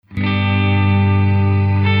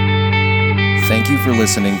you for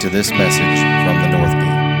listening to this message from the North Gate.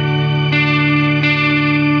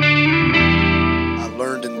 I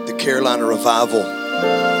learned in the Carolina revival,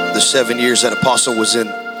 the 7 years that Apostle was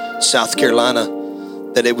in South Carolina,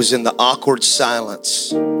 that it was in the awkward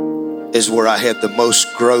silence is where I had the most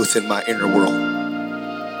growth in my inner world.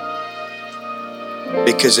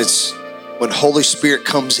 Because it's when Holy Spirit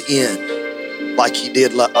comes in, like he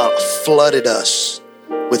did, flooded us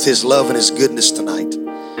with his love and his goodness tonight.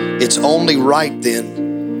 It's only right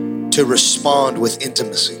then to respond with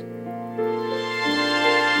intimacy.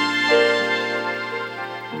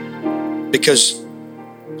 Because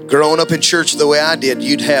growing up in church the way I did,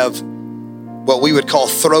 you'd have what we would call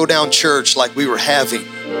throwdown church like we were having.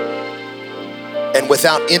 And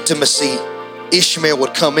without intimacy, Ishmael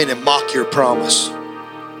would come in and mock your promise.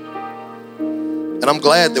 And I'm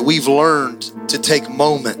glad that we've learned to take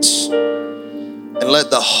moments and let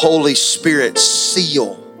the Holy Spirit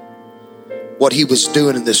seal what he was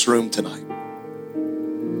doing in this room tonight.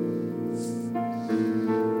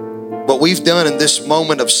 What we've done in this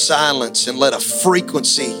moment of silence and let a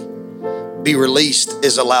frequency be released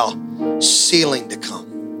is allow sealing to come,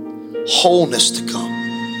 wholeness to come.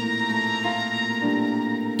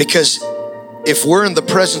 Because if we're in the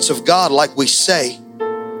presence of God, like we say,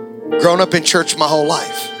 grown up in church my whole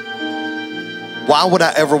life, why would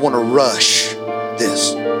I ever want to rush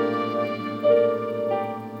this?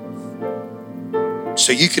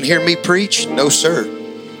 So you can hear me preach? No, sir.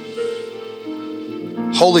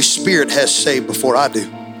 Holy Spirit has say before I do.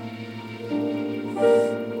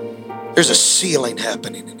 There's a sealing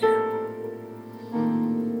happening in here.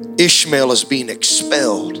 Ishmael is being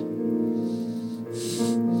expelled,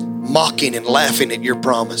 mocking and laughing at your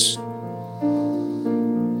promise.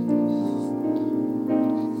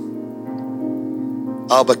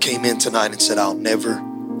 Abba came in tonight and said, I'll never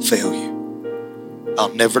fail you.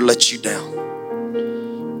 I'll never let you down.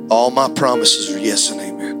 All my promises are yes and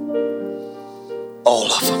amen.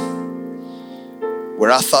 All of them.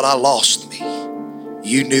 Where I thought I lost me,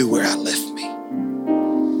 you knew where I left me.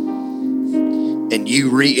 And you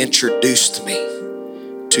reintroduced me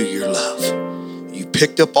to your love. You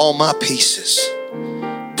picked up all my pieces,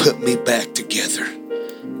 put me back together.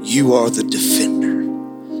 You are the defender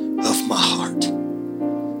of my heart.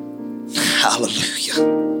 Hallelujah.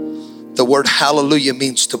 The word hallelujah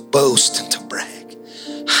means to boast and to brag.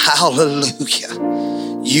 Hallelujah.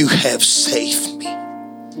 You have saved me.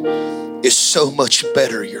 It's so much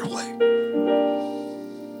better your way.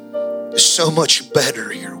 It's so much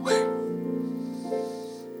better your way.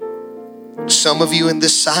 Some of you in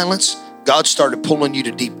this silence, God started pulling you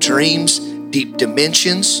to deep dreams, deep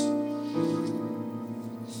dimensions.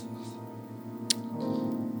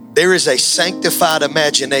 There is a sanctified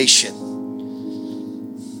imagination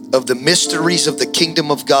of the mysteries of the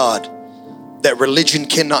kingdom of God that religion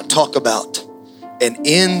cannot talk about. And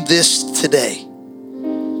in this today,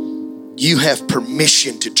 you have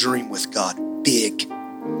permission to dream with God big.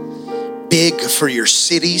 Big for your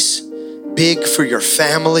cities, big for your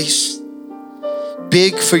families,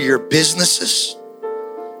 big for your businesses.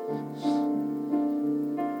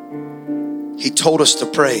 He told us to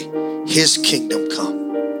pray, his kingdom come.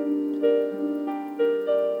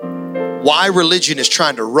 Why religion is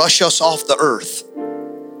trying to rush us off the earth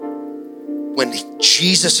when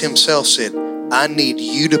Jesus himself said, I need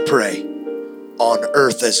you to pray on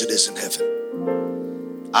earth as it is in heaven.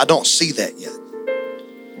 I don't see that yet.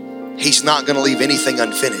 He's not going to leave anything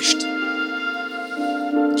unfinished.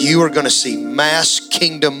 You are going to see mass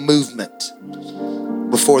kingdom movement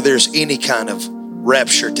before there's any kind of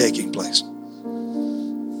rapture taking place.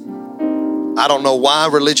 I don't know why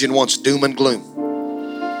religion wants doom and gloom.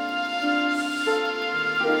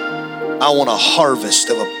 I want a harvest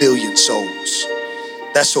of 1 billion souls.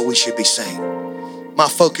 That's what we should be saying. My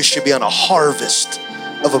focus should be on a harvest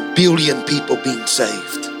of 1 billion people being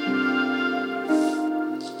saved.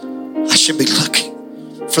 I should be looking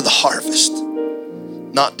for the harvest,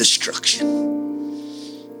 not destruction.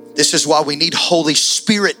 This is why we need Holy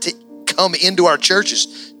Spirit to come into our churches.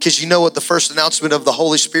 Because you know what the first announcement of the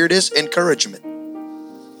Holy Spirit is? Encouragement.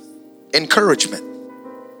 Encouragement.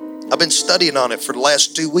 I've been studying on it for the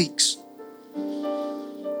last 2 weeks.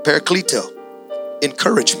 Paraklito,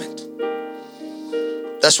 encouragement.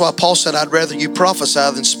 That's why Paul said, I'd rather you prophesy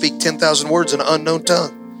than speak 10,000 words in an unknown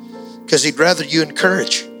tongue. Because he'd rather you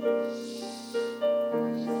encourage.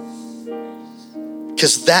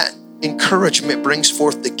 Because that encouragement brings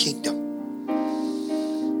forth the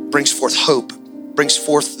kingdom. Brings forth hope. Brings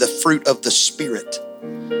forth the fruit of the Spirit.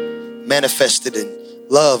 Manifested in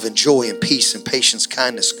love and joy and peace and patience,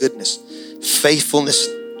 kindness, goodness, faithfulness,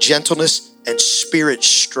 gentleness, and spirit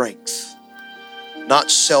strength. not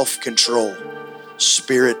self-control,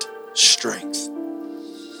 spirit strength.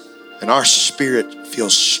 And our spirit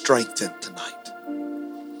feels strengthened tonight.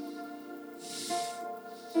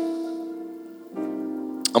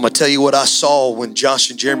 I'm going to tell you what I saw when Josh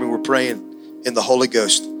and Jeremy were praying in the Holy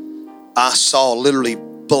Ghost. I saw literally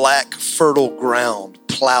black, fertile ground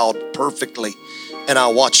plowed perfectly. And I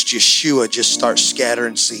watched Yeshua just start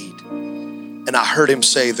scattering seed. And I heard him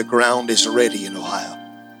say, the ground is ready in Ohio.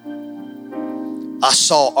 I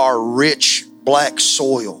saw our rich black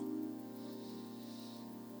soil.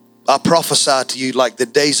 I prophesy to you, like the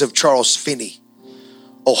days of Charles Finney,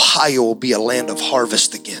 Ohio will be a land of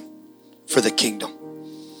harvest again for the kingdom.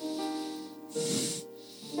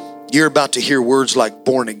 You're about to hear words like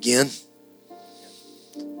born again,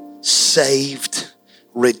 saved,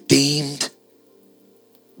 redeemed.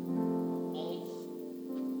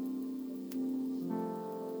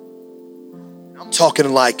 I'm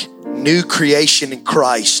talking like new creation in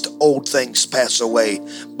Christ. Old things pass away.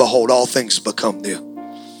 Behold, all things become new.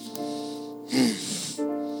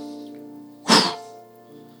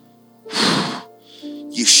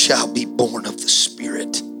 You shall be born of the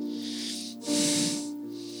Spirit.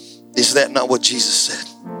 Is that not what Jesus said?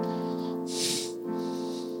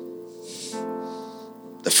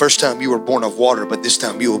 The first time you were born of water, but this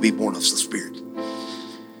time you will be born of the Spirit.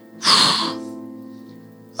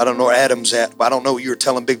 I don't know where Adam's at. I don't know what you were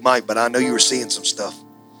telling Big Mike, but I know you were seeing some stuff.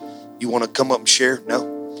 You want to come up and share?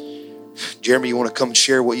 No? Jeremy, you want to come and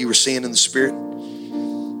share what you were seeing in the Spirit?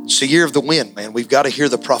 It's a year of the wind, man. We've got to hear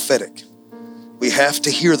the prophetic. We have to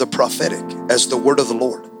hear the prophetic as the word of the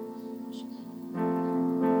Lord.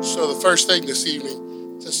 So the first thing this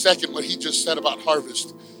evening, to second what he just said about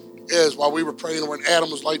harvest, is while we were praying when Adam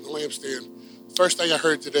was lighting the lampstand, the first thing I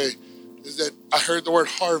heard today is that I heard the word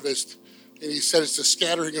harvest, and he said it's the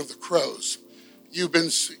scattering of the crows. You've been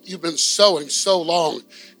sowing so long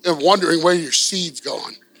and wondering where your seed's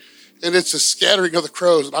gone. And it's a scattering of the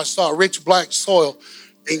crows. And I saw rich black soil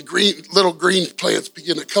and little green plants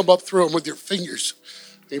begin to come up through them with your fingers.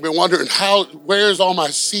 And you've been wondering, where's all my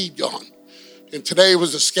seed gone? And today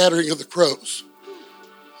was the scattering of the crows.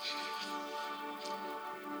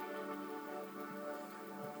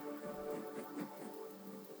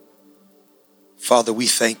 Father, we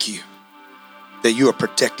thank you that you are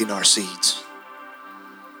protecting our seeds.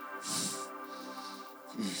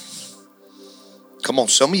 Come on,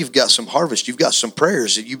 some of you've got some harvest. You've got some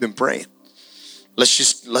prayers that you've been praying. Let's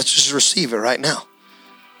just receive it right now.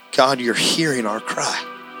 God, you're hearing our cry.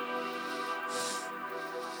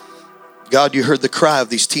 God, you heard the cry of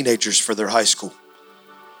these teenagers for their high school,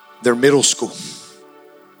 their middle school.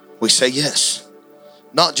 We say yes,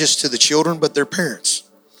 not just to the children, but their parents.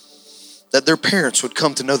 That their parents would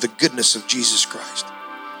come to know the goodness of Jesus Christ.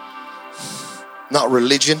 Not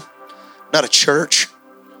religion, not a church,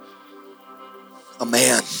 a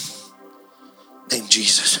man named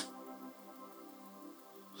Jesus,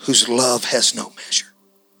 whose love has no measure,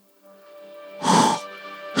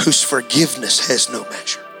 whose forgiveness has no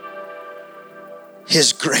measure.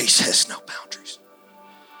 His grace has no boundaries.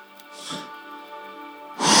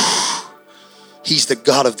 He's the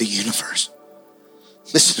God of the universe.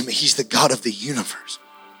 Listen to me, he's the God of the universe.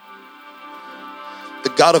 The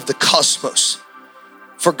God of the cosmos.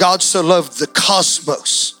 For God so loved the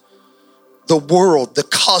cosmos, the world, the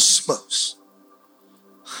cosmos,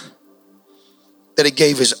 that he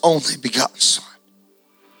gave his only begotten Son.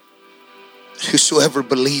 That whosoever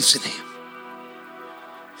believes in him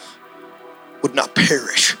would not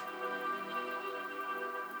perish.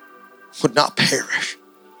 Would not perish.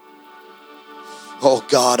 Oh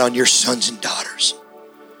God, on your sons and daughters,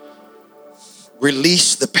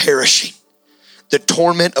 release the perishing, the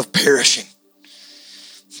torment of perishing.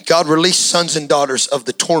 God, release sons and daughters of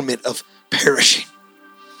the torment of perishing.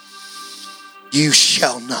 You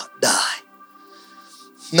shall not die.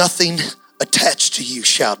 Nothing attached to you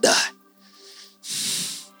shall die.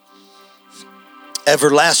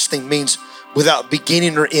 Everlasting means without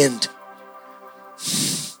beginning or end.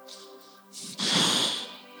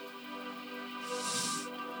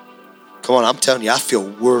 Come on, I'm telling you, I feel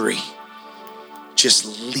worry just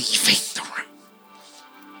leaving the room.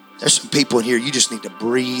 There's some people in here, you just need to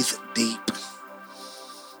breathe deep.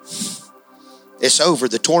 It's over.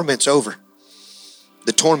 The torment's over.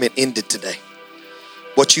 The torment ended today.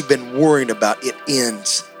 What you've been worrying about, it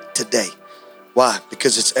ends today. Why?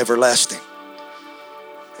 Because it's everlasting.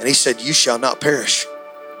 And he said, you shall not perish.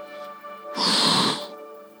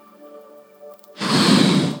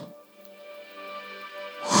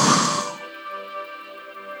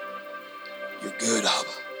 You're good, Abba.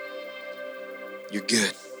 You're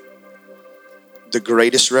good. The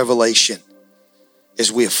greatest revelation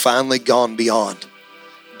is we have finally gone beyond.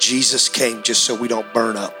 Jesus came just so we don't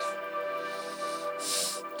burn up.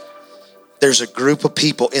 There's a group of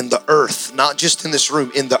people in the earth, not just in this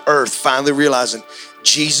room, in the earth, finally realizing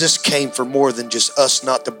Jesus came for more than just us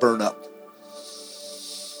not to burn up.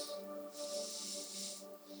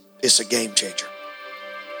 It's a game changer.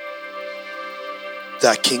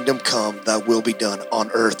 Thy kingdom come, thy will be done on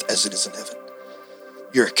earth as it is in heaven.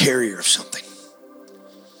 You're a carrier of something.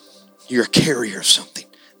 You're a carrier of something.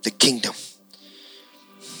 The kingdom.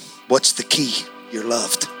 What's the key? You're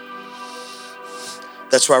loved.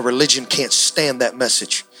 That's why religion can't stand that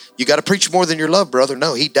message. You got to preach more than your love, brother.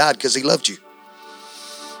 No, he died because he loved you.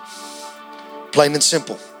 Plain and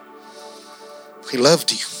simple. He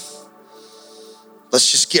loved you.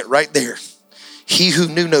 Let's just get right there. He who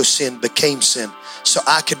knew no sin became sin so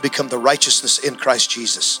I could become the righteousness in Christ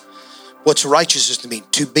Jesus. What's righteousness to mean?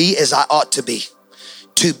 To be as I ought to be.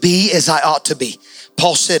 To be as I ought to be.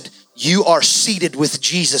 Paul said, you are seated with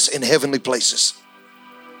Jesus in heavenly places.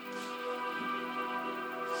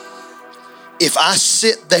 If I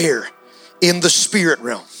sit there in the spirit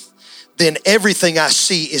realm, then everything I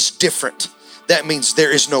see is different. That means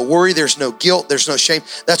there is no worry, there's no guilt, there's no shame.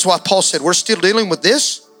 That's why Paul said, we're still dealing with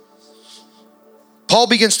this. Paul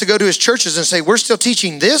begins to go to his churches and say, we're still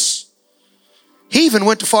teaching this. He even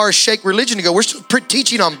went to far as shake religion to go, we're still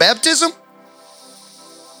teaching on baptism.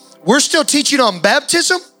 We're still teaching on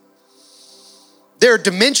baptism. There are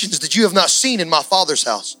dimensions that you have not seen in my Father's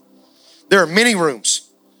house. There are many rooms.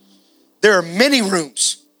 There are many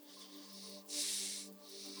rooms.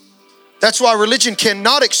 That's why religion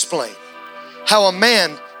cannot explain how a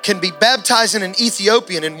man can be baptizing an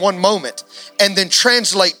Ethiopian in one moment and then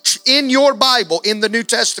translate in your Bible, in the New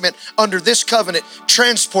Testament, under this covenant,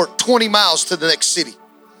 transport 20 miles to the next city.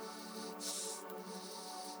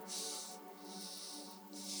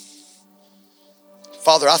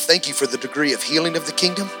 Father, I thank you for the degree of healing of the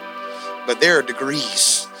kingdom, but there are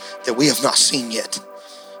degrees that we have not seen yet.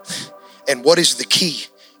 And what is the key?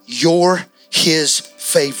 You're his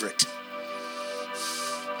favorite.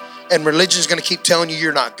 And religion is going to keep telling you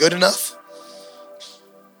you're not good enough.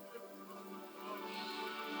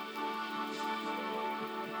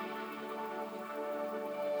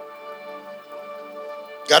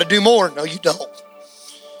 Got to do more. No, you don't.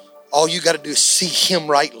 All you got to do is see him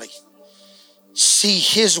rightly. See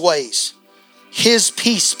his ways. His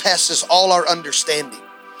peace passes all our understanding.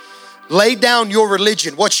 Lay down your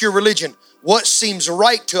religion. What's your religion? What seems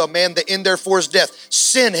right to a man, the end therefore is death.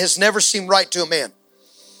 Sin has never seemed right to a man.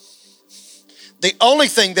 The only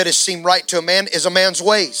thing that has seemed right to a man is a man's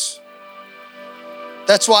ways.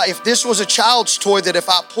 That's why if this was a child's toy, that if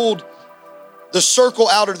I pulled the circle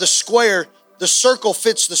out of the square, the circle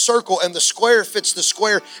fits the circle and the square fits the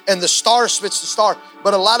square and the star fits the star.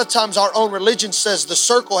 But a lot of times our own religion says the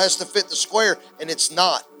circle has to fit the square, and it's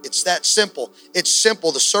not. It's that simple. It's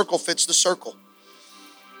simple. The circle fits the circle.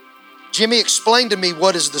 Jimmy explained to me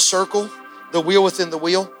what is the circle, the wheel within the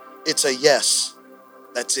wheel. It's a yes.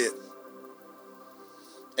 That's it.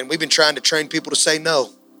 And we've been trying to train people to say no.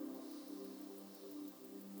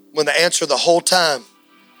 When the answer the whole time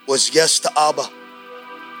was yes to Abba.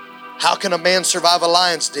 How can a man survive a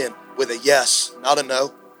lion's den? With a yes, not a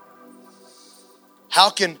no. How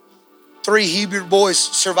can 3 Hebrew boys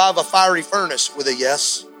survive a fiery furnace? With a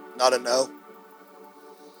yes, not a no.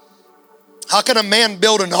 How can a man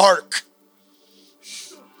build an ark?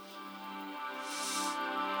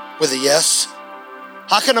 With a yes.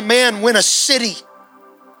 How can a man win a city?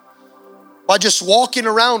 By just walking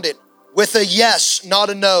around it with a yes, not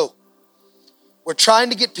a no. We're trying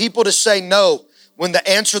to get people to say no when the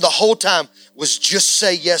answer the whole time was just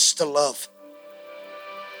say yes to love.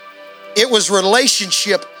 It was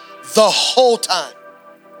relationship the whole time.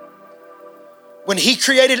 When he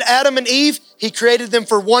created Adam and Eve, he created them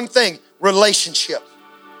for one thing, relationship.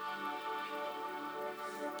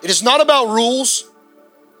 It is not about rules.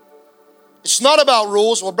 It's not about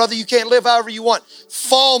rules. Well, brother, you can't live however you want.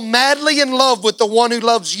 Fall madly in love with the one who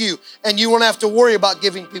loves you, and you won't have to worry about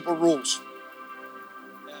giving people rules.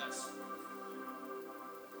 Yes.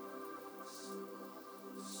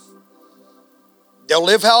 They'll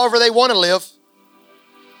live however they want to live.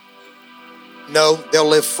 No, they'll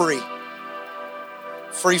live free.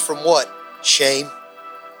 Free from what? Shame,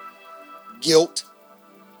 guilt,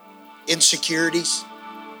 insecurities.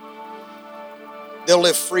 They'll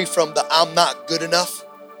live free from the I'm not good enough.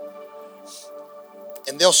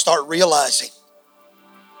 And they'll start realizing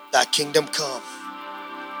thy kingdom come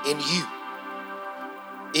in you.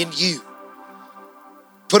 In you.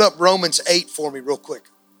 Put up Romans 8 for me real quick.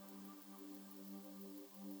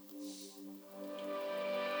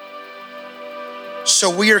 So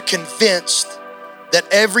we are convinced that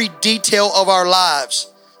every detail of our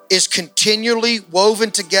lives is continually woven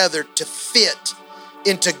together to fit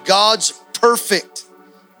into God's perfect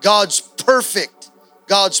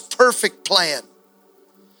plan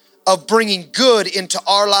of bringing good into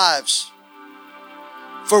our lives.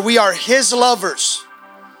 For we are His lovers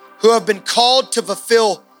who have been called to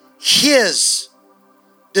fulfill His.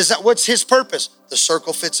 What's His purpose? The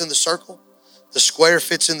circle fits in the circle. The square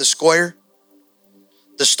fits in the square.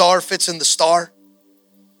 The star fits in the star.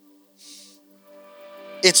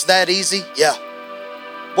 It's that easy? Yeah.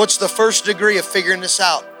 What's the first degree of figuring this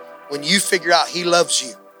out? When you figure out He loves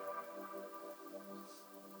you.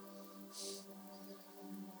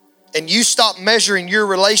 And you stop measuring your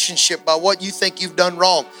relationship by what you think you've done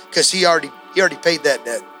wrong, because He already paid that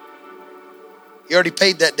debt. He already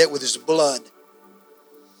paid that debt with His blood.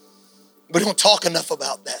 We don't talk enough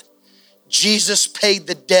about that. Jesus paid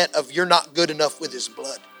the debt of you're not good enough with His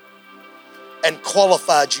blood and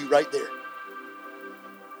qualified you right there.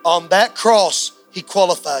 On that cross, He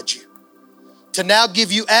qualified you to now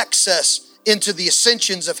give you access into the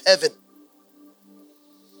ascensions of heaven.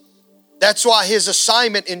 That's why His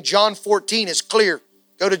assignment in John 14 is clear.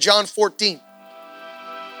 Go to John 14.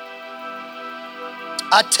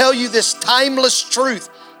 I tell you this timeless truth.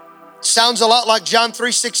 Sounds a lot like John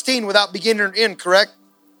 3:16 without beginning or end, correct?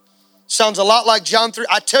 Sounds a lot like John 3.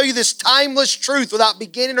 I tell you this timeless truth without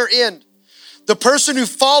beginning or end. The person who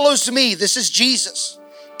follows me, this is Jesus,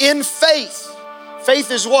 in faith.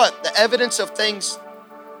 Faith is what? The evidence of things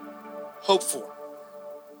hoped for.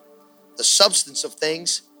 The substance of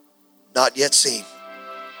things not yet seen.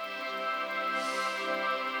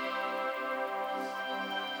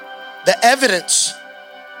 The evidence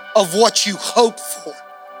of what you hope for.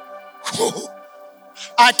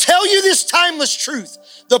 I tell you this timeless truth.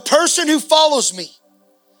 The person who follows me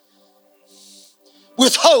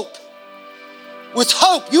with hope,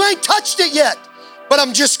 you ain't touched it yet, but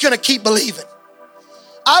I'm just going to keep believing.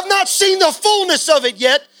 I've not seen the fullness of it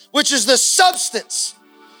yet, which is the substance,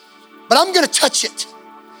 but I'm going to touch it.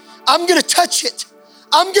 I'm going to touch it.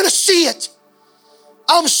 I'm going to see it.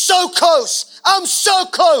 I'm so close. I'm so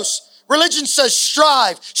close. Religion says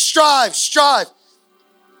strive, strive, strive.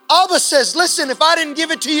 Abba says, listen, if I didn't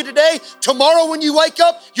give it to you today, tomorrow when you wake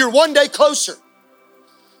up, you're one day closer.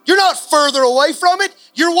 You're not further away from it.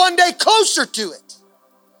 You're one day closer to it.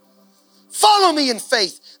 Follow me in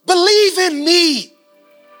faith. Believe in me.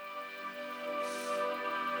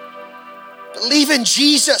 Believe in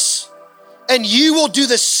Jesus, and you will do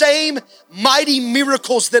the same mighty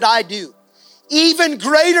miracles that I do. Even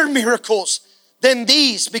greater miracles than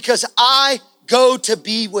these, because I go to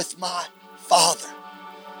be with my Father.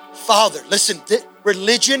 Father, listen,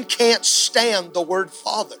 religion can't stand the word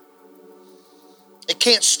Father. It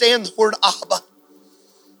can't stand the word Abba.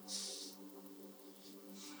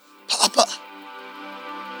 Papa.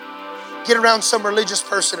 Get around some religious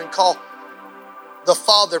person and call the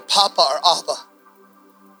Father Papa or Abba.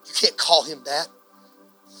 You can't call Him that.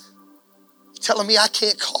 You're telling me I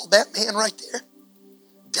can't call that man right there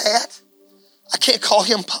Dad? I can't call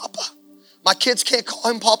him Papa. My kids can't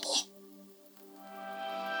call him Papa.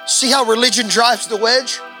 See how religion drives the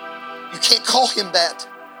wedge? You can't call Him that.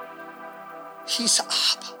 He's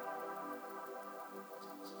Abba.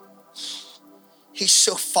 He's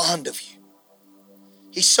so fond of you.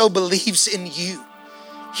 He so believes in you.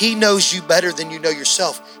 He knows you better than you know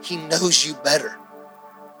yourself. He knows you better.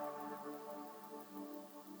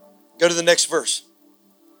 Go to the next verse.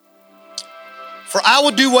 For I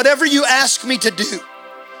will do whatever you ask me to do.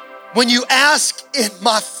 When you ask in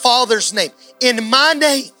my Father's name, in my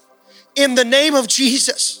name, in the name of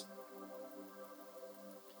Jesus.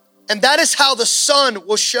 And that is how the Son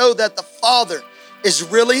will show that the Father is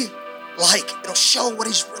really like. It'll show what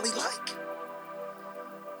He's really like.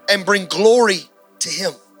 And bring glory to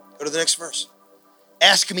Him. Go to the next verse.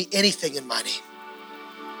 Ask me anything in my name.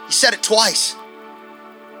 He said it twice.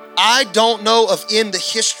 I don't know of in the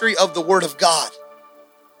history of the Word of God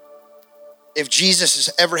if Jesus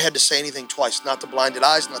has ever had to say anything twice. Not to blinded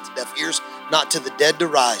eyes, not to deaf ears, not to the dead to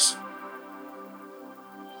rise.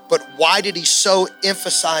 But why did He so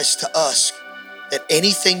emphasize to us that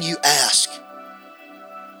anything you ask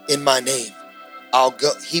in my name, I'll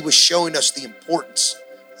go? He was showing us the importance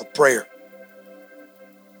of prayer.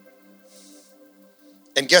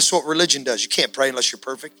 And guess what religion does? You can't pray unless you're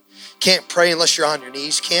perfect. Can't pray unless you're on your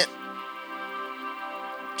knees.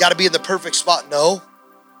 Got to be in the perfect spot. No.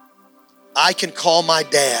 I can call my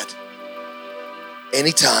dad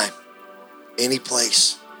anytime, any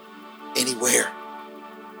place, anywhere.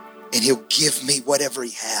 And He'll give me whatever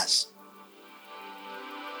He has.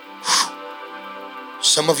 Whew.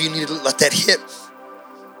 Some of you need to let that hit.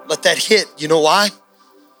 Let that hit. You know why?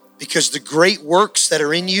 Because the great works that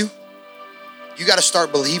are in you, you got to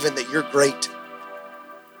start believing that you're great.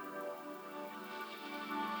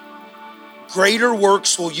 Greater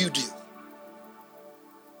works will you do.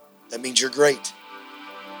 That means you're great.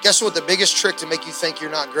 Guess what? The biggest trick to make you think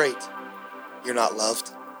you're not great, you're not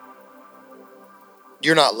loved.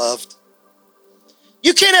 You're not loved.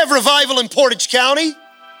 You can't have revival in Portage County.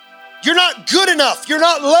 You're not good enough. You're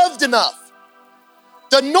not loved enough.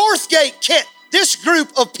 The North Gate can't. This group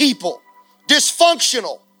of people,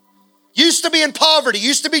 dysfunctional, used to be in poverty,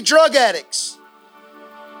 used to be drug addicts,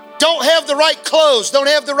 don't have the right clothes, don't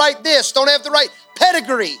have the right this, don't have the right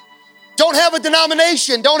pedigree, don't have a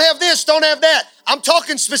denomination, don't have this, don't have that. I'm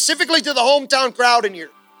talking specifically to the hometown crowd in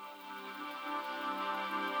here.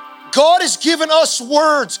 God has given us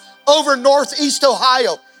words over Northeast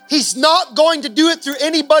Ohio. He's not going to do it through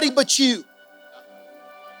anybody but you.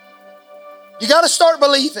 You got to start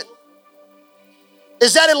believing.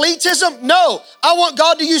 Is that elitism? No. I want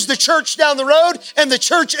God to use the church down the road and the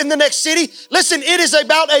church in the next city. Listen, it is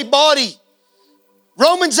about a body.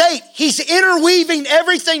 Romans 8, he's interweaving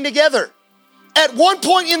everything together. At one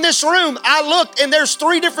point in this room, I looked and there's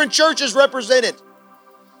 3 different churches represented.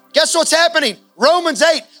 Guess what's happening? Romans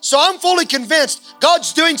 8. So I'm fully convinced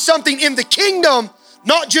God's doing something in the kingdom,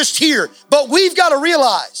 not just here. But we've got to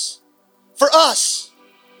realize, for us,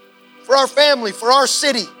 for our family, for our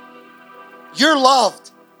city, you're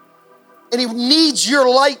loved. And He needs your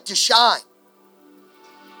light to shine.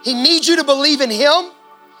 He needs you to believe in Him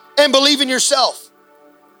and believe in yourself.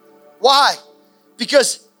 Why?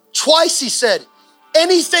 Because twice He said,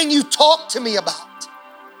 anything you talk to me about,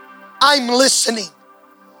 I'm listening.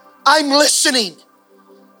 I'm listening.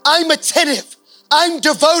 I'm attentive. I'm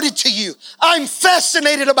devoted to you. I'm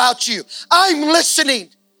fascinated about you. I'm listening.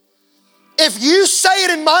 If you say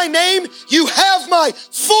it in my name, you have my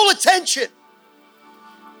full attention.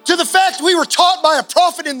 To the fact we were taught by a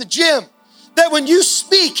prophet in the gym that when you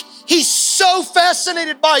speak, he's so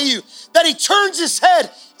fascinated by you that he turns his head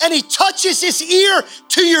and he touches his ear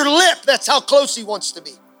to your lip. That's how close he wants to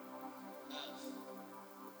be.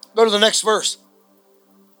 Go to the next verse.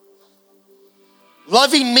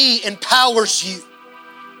 Loving me empowers you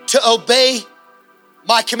to obey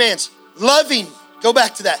my commands. Loving, go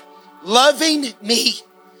back to that. Loving me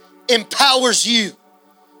empowers you.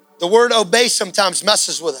 The word obey sometimes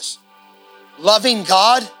messes with us. Loving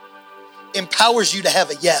God empowers you to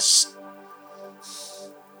have a yes.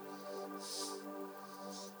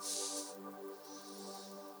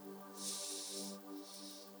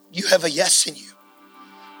 You have a yes in you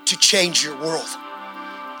to change your world.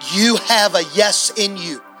 You have a yes in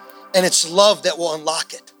you, and it's love that will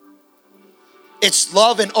unlock it. It's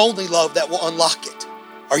love and only love that will unlock it.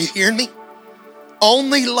 Are you hearing me?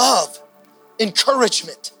 Only love,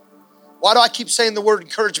 encouragement. Why do I keep saying the word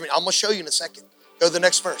encouragement? I'm going to show you in a second. Go to the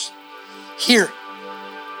next verse. Here.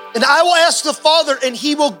 And I will ask the Father, and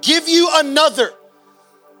He will give you another.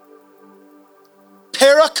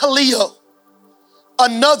 Parakaleo.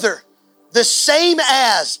 Another. The same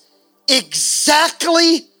as.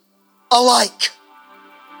 Exactly alike.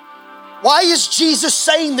 Why is Jesus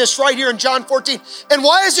saying this right here in John 14? And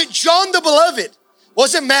why is it John the Beloved?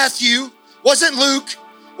 Wasn't Matthew, wasn't Luke,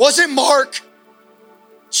 wasn't Mark.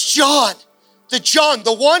 It's John,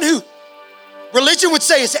 the one who religion would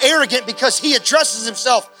say is arrogant because he addresses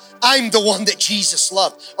himself, I'm the one that Jesus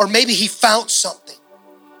loved. Or maybe he found something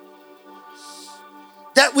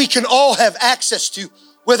that we can all have access to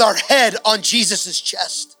with our head on Jesus's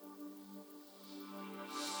chest.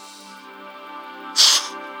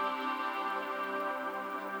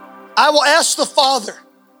 I will ask the Father,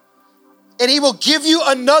 and He will give you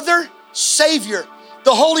another Savior,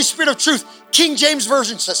 the Holy Spirit of truth. King James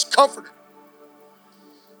Version says comforter,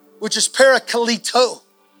 which is parakalito,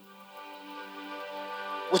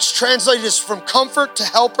 which translated is from comfort to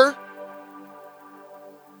helper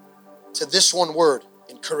to this one word,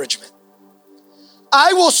 encouragement.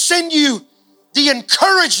 I will send you the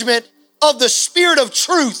encouragement of the Spirit of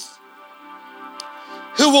truth,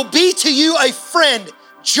 who will be to you a friend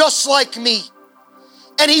just like me.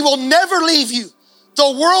 And He will never leave you.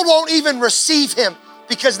 The world won't even receive Him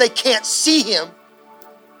because they can't see Him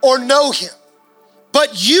or know Him.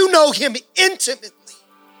 But you know Him intimately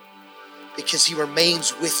because He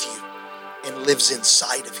remains with you and lives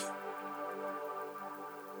inside of you.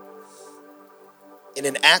 And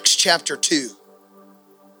in Acts chapter 2,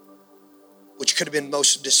 which could have been the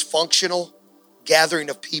most dysfunctional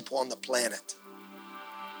gathering of people on the planet,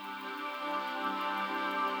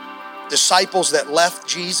 disciples that left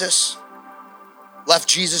Jesus'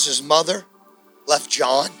 mother, left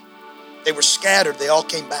John. They were scattered. They all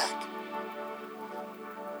came back.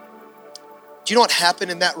 Do you know what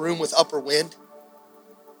happened in that room with upper wind?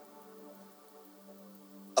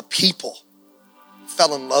 A people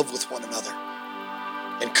fell in love with one another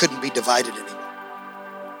and couldn't be divided anymore.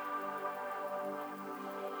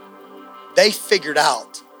 They figured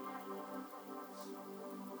out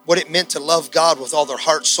what it meant to love God with all their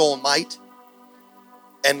heart, soul, and might,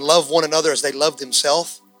 and love one another as they loved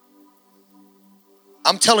themselves.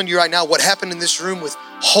 I'm telling you right now, what happened in this room with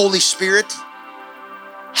Holy Spirit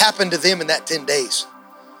happened to them in that 10 days.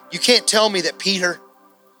 You can't tell me that Peter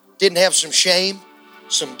didn't have some shame,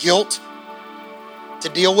 some guilt to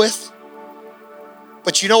deal with.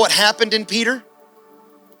 But you know what happened in Peter?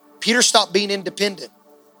 Peter stopped being independent.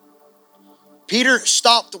 Peter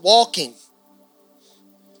stopped walking.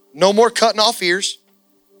 No more cutting off ears.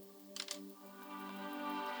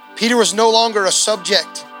 Peter was no longer a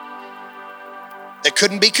subject that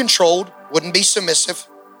couldn't be controlled, wouldn't be submissive.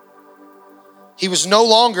 He was no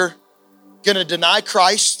longer going to deny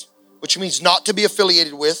Christ, which means not to be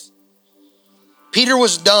affiliated with. Peter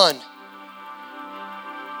was done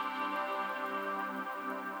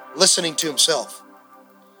listening to himself,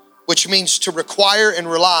 which means to require and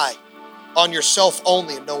rely on yourself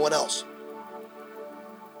only and no one else.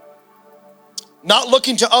 Not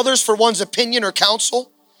looking to others for one's opinion or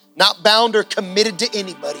counsel, not bound or committed to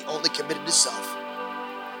anybody, only committed to self.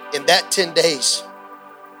 In that 10 days,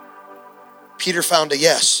 Peter found a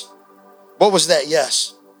yes. What was that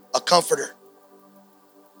yes? A comforter.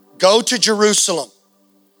 Go to Jerusalem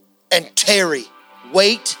and tarry.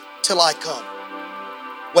 Wait till I come.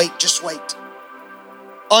 Wait, just wait.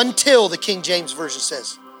 Until, the King James Version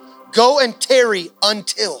says. Go and tarry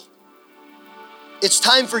until. It's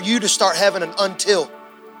time for you to start having an until.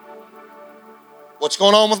 What's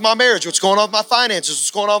going on with my marriage? What's going on with my finances?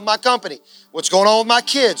 What's going on with my company? What's going on with my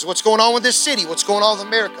kids? What's going on with this city? What's going on with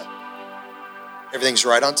America? Everything's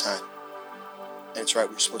right on time. And it's right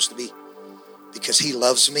where we're supposed to be. Because he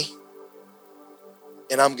loves me.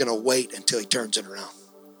 And I'm going to wait until he turns it around.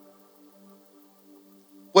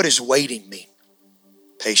 What does waiting mean?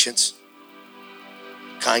 Patience.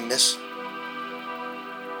 Kindness.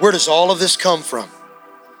 Where does all of this come from?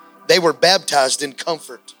 They were baptized in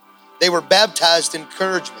comfort. They were baptized in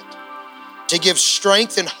encouragement, to give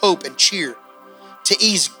strength and hope and cheer, to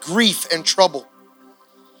ease grief and trouble,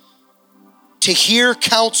 to hear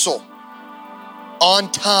counsel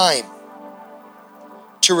on time,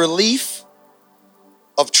 to relief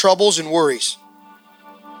of troubles and worries.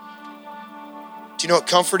 Do you know what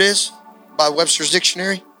comfort is by Webster's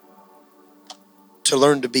Dictionary? To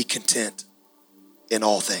learn to be content in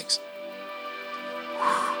all things.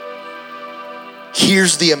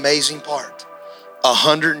 Here's the amazing part.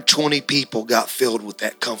 120 people got filled with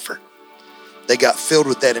that comfort. They got filled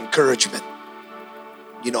with that encouragement.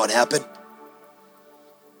 You know what happened?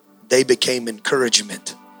 They became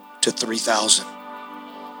encouragement to 3,000.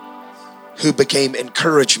 Who became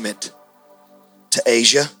encouragement to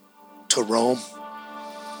Asia, to Rome.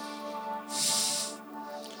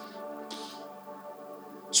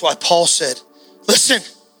 That's why Paul said, listen,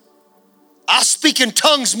 I speak in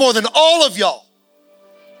tongues more than all of y'all.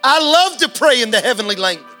 I love to pray in the heavenly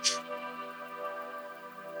language.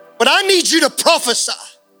 But I need you to prophesy.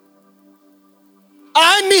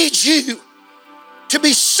 I need you to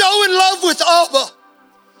be so in love with Abba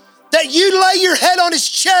that you lay your head on his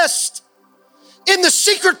chest in the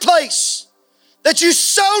secret place, that you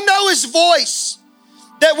so know his voice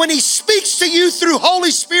that when he speaks to you through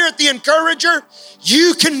Holy Spirit, the encourager,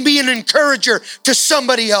 you can be an encourager to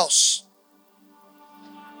somebody else.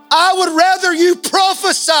 I would rather you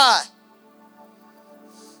prophesy.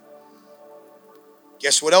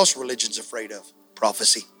 Guess what else religion's afraid of?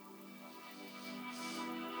 Prophecy.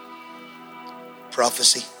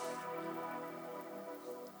 Prophecy.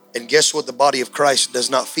 And guess what the body of Christ does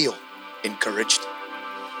not feel? Encouraged.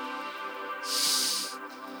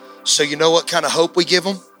 So you know what kind of hope we give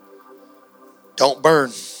them? Don't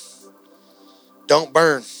burn. Don't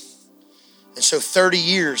burn. And so 30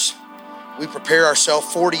 years, we prepare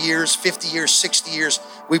ourselves, 40 years, 50 years, 60 years.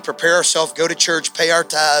 We prepare ourselves, go to church, pay our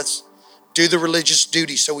tithes, do the religious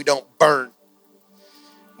duty so we don't burn.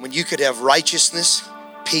 When you could have righteousness,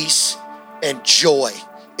 peace, and joy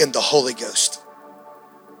in the Holy Ghost.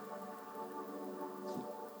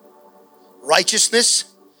 Righteousness,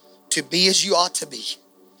 to be as you ought to be.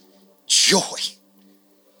 Joy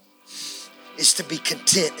is to be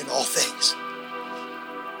content in all things.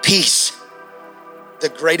 Peace, the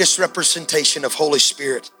greatest representation of Holy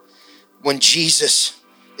Spirit. When Jesus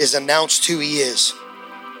is announced who he is,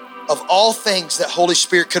 of all things that Holy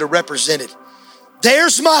Spirit could have represented,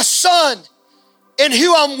 There's my son in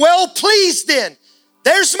who I'm well pleased in.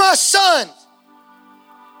 There's my son.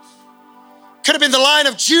 Could have been the Lion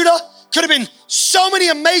of Judah. Could have been so many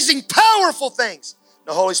amazing, powerful things.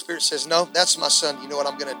 The Holy Spirit says, no, that's my son. You know what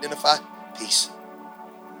I'm going to identify? Peace.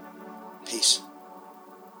 Peace.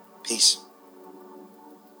 Peace.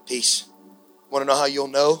 Peace. Want to know how you'll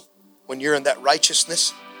know when you're in that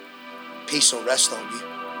righteousness? Peace will rest on you.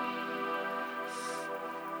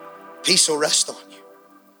 Peace will rest on you.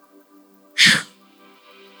 Whew.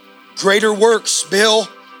 Greater works, Bill,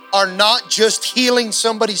 are not just healing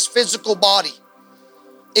somebody's physical body.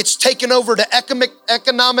 It's taken over the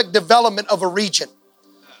economic development of a region.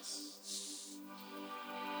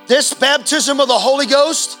 This baptism of the Holy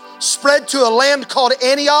Ghost spread to a land called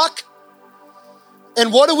Antioch.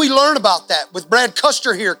 And what do we learn about that with Brad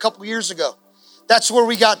Custer here a couple years ago? That's where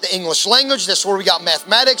we got the English language. That's where we got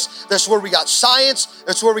mathematics. That's where we got science.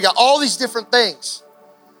 That's where we got all these different things.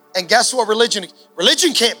 And guess what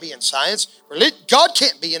religion can't be in science. God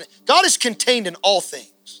can't be in it. God is contained in all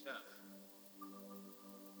things.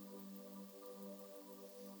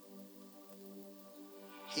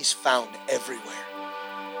 He's found everywhere.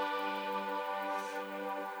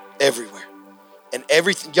 Everywhere. And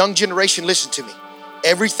everything, young generation, listen to me.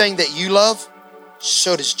 Everything that you love,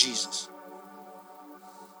 so does Jesus.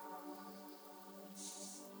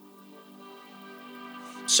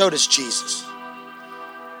 So does Jesus.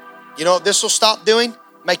 You know what this will stop doing?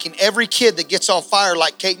 Making every kid that gets on fire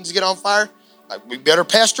like Caton's get on fire. Like, we better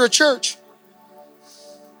pastor a church.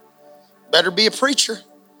 Better be a preacher.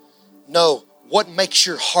 No, what makes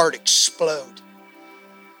your heart explode?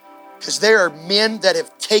 Because there are men that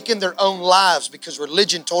have taken their own lives because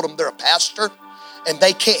religion told them they're a pastor and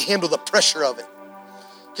they can't handle the pressure of it.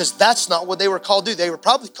 Because that's not what they were called to do. They were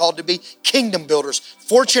probably called to be kingdom builders.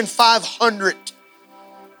 Fortune 500.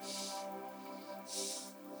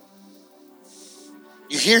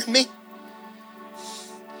 You hear me?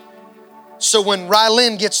 So when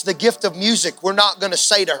Rylan gets the gift of music, we're not going to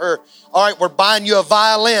say to her, all right, we're buying you a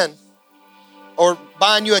violin or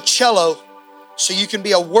buying you a cello so you can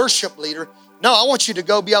be a worship leader. No, I want you to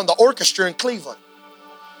go be on the orchestra in Cleveland.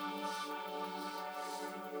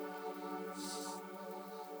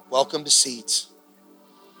 Welcome to Seeds.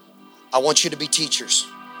 I want you to be teachers.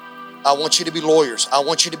 I want you to be lawyers. I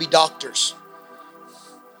want you to be doctors.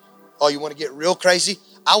 Oh, you want to get real crazy?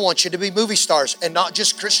 I want you to be movie stars and not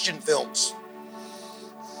just Christian films.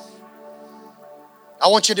 I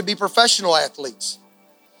want you to be professional athletes.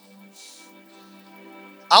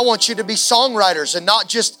 I want you to be songwriters and not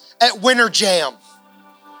just at Winter Jam.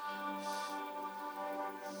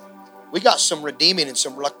 We got some redeeming and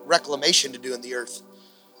some reclamation to do in the earth.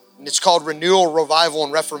 And it's called renewal, revival,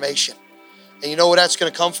 and reformation. And you know where that's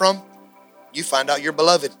going to come from? You find out you're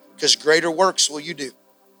beloved, because greater works will you do.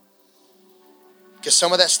 Because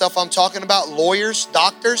some of that stuff I'm talking about, lawyers,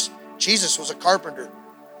 doctors, Jesus was a carpenter.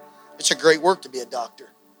 It's a great work to be a doctor.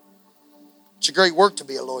 It's a great work to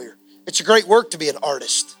be a lawyer. It's a great work to be an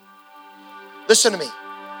artist. Listen to me.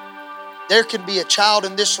 There can be a child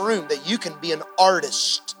in this room that you can be an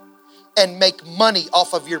artist and make money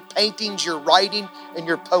off of your paintings, your writing, and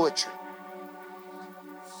your poetry.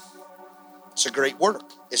 It's a great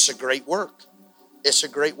work. It's a great work. It's a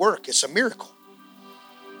great work. It's a miracle.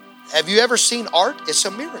 Have you ever seen art? It's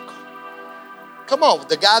a miracle. Come on,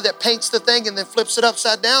 the guy that paints the thing and then flips it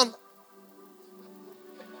upside down.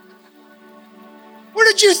 Where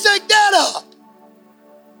did you think that up?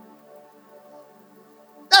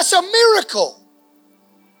 That's a miracle.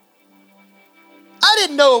 I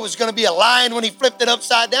didn't know it was going to be a lion when he flipped it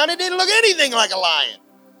upside down. It didn't look anything like a lion.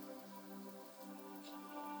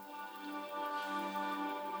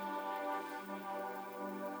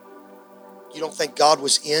 You don't think God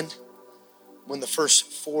was in when the first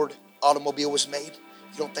Ford automobile was made?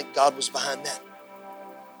 You don't think God was behind that?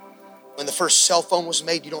 When the first cell phone was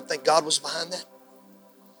made, you don't think God was behind that?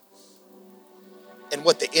 And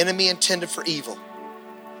what the enemy intended for evil,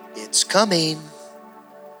 it's coming.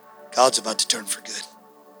 God's about to turn for good.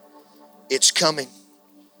 It's coming.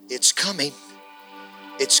 It's coming.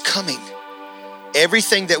 It's coming.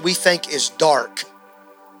 Everything that we think is dark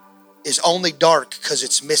is only dark because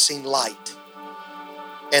it's missing light.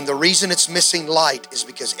 And the reason it's missing light is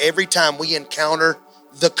because every time we encounter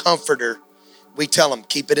the Comforter, we tell him,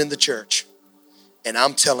 keep it in the church. And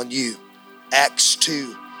I'm telling you, Acts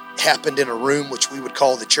 2 happened in a room which we would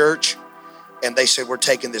call the church. And they said, we're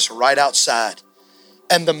taking this right outside.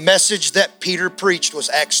 And the message that Peter preached was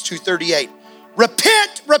Acts 2:38.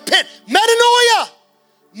 Repent, repent, metanoia.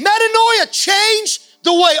 Metanoia, change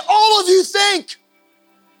the way all of you think.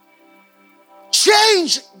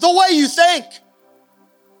 Change the way you think.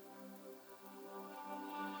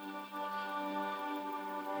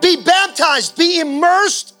 baptized, be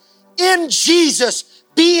immersed in Jesus,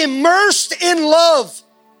 be immersed in love.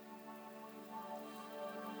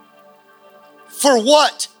 For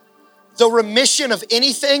what? The remission of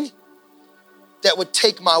anything that would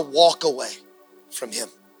take my walk away from him.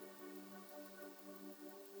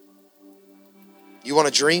 You want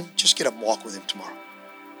a dream? Just get up and walk with him tomorrow.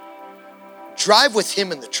 Drive with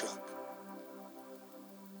him in the truck.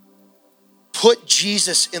 Put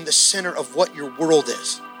Jesus in the center of what your world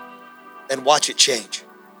is and watch it change.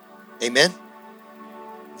 Amen?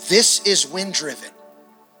 This is wind driven.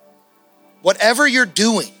 Whatever you're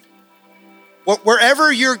doing,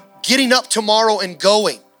 wherever you're getting up tomorrow and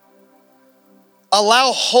going,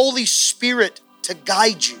 allow Holy Spirit to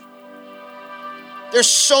guide you. There's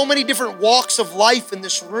so many different walks of life in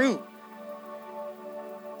this room.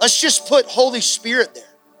 Let's just put Holy Spirit there.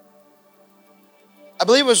 I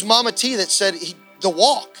believe it was Mama T that said the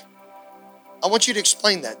walk. I want you to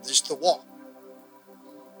explain that, just the walk.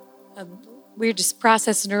 We were just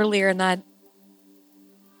processing earlier, and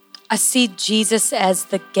I see Jesus as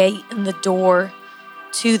the gate and the door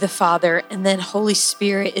to the Father, and then Holy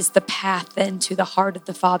Spirit is the path then to the heart of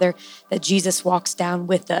the Father that Jesus walks down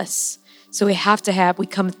with us. So we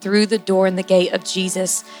come through the door and the gate of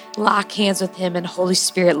Jesus, lock hands with him, and Holy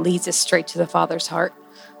Spirit leads us straight to the Father's heart.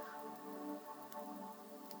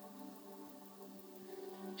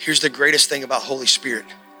 Here's the greatest thing about Holy Spirit.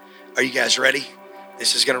 Are you guys ready?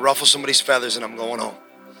 This is going to ruffle somebody's feathers and I'm going home.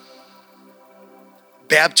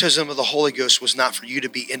 Baptism of the Holy Ghost was not for you to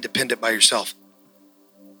be independent by yourself.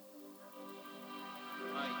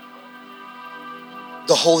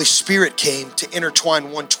 The Holy Spirit came to intertwine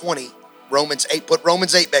 120, Romans 8. Put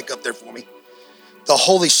Romans 8 back up there for me. The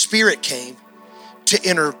Holy Spirit came to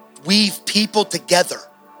interweave people together.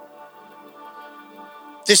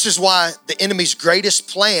 This is why the enemy's greatest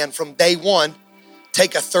plan from day one,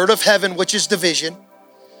 take a third of heaven, which is division.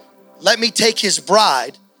 Let me take his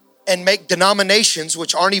bride and make denominations,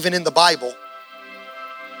 which aren't even in the Bible.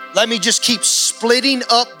 Let me just keep splitting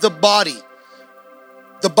up the body.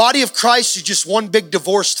 The body of Christ is just one big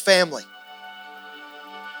divorced family.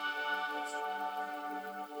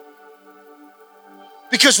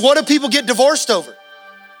 Because what do people get divorced over?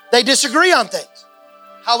 They disagree on things.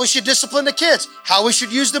 How we should discipline the kids, how we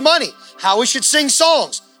should use the money, how we should sing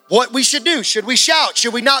songs, what we should do. Should we shout?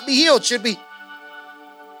 Should we not be healed?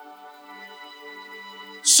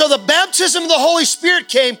 So the baptism of the Holy Spirit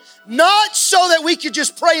came not so that we could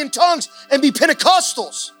just pray in tongues and be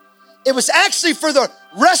Pentecostals. It was actually for the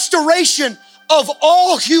restoration of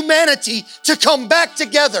all humanity to come back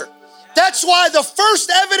together. That's why the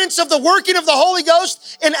first evidence of the working of the Holy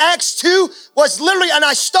Ghost in Acts 2 was literally, and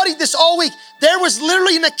I studied this all week, there was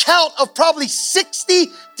literally an account of probably 60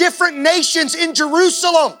 different nations in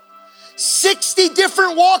Jerusalem. 60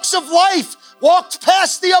 different walks of life walked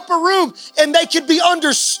past the upper room and they could be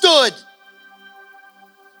understood.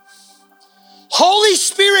 Holy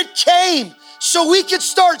Spirit came so we could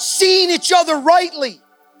start seeing each other rightly.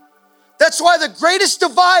 That's why the greatest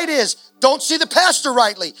divide is, don't see the pastor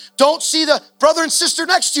rightly. Don't see the brother and sister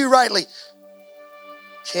next to you rightly.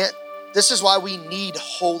 This is why we need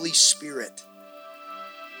Holy Spirit.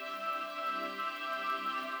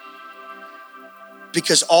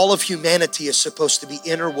 Because all of humanity is supposed to be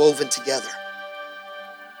interwoven together.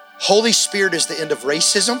 Holy Spirit is the end of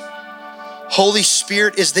racism. Holy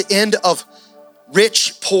Spirit is the end of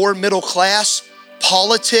rich, poor, middle class,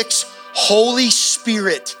 politics. Holy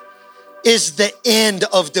Spirit is the end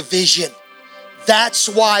of division. That's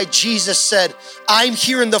why Jesus said, I'm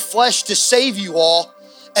here in the flesh to save you all,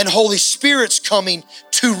 and Holy Spirit's coming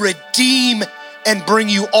to redeem and bring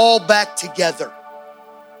you all back together.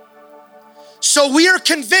 So we are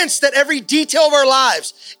convinced that every detail of our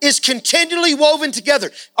lives is continually woven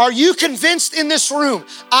together. Are you convinced in this room,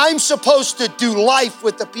 I'm supposed to do life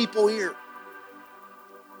with the people here?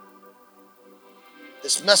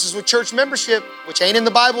 This messes with church membership, which ain't in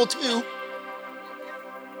the Bible too.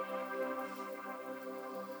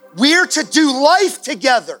 We're to do life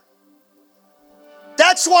together.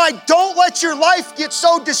 That's why don't let your life get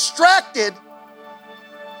so distracted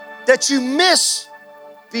that you miss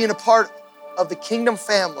being a part of the kingdom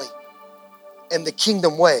family and the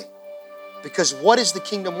kingdom way. Because what is the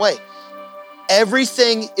kingdom way?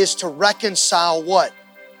 Everything is to reconcile what?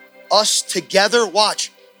 Us together,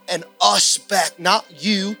 watch, and us back, not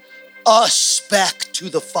you, us back to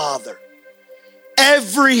the Father.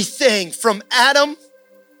 Everything from Adam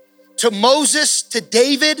to Moses to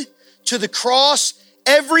David to the cross,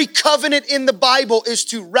 every covenant in the Bible is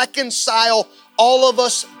to reconcile all of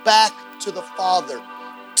us back to the Father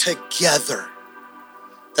together.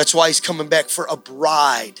 That's why he's coming back for a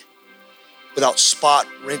bride. without spot,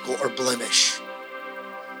 wrinkle, or blemish.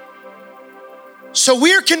 So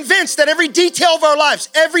we are convinced that every detail of our lives,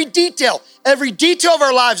 every detail of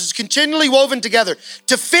our lives is continually woven together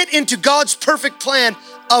to fit into God's perfect plan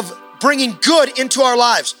of bringing good into our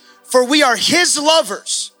lives. For we are his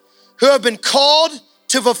lovers who have been called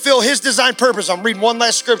to fulfill his design purpose. I'm reading one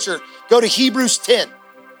last scripture. Go to Hebrews 10. You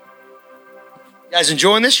guys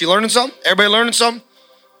enjoying this? You learning something? Everybody learning something?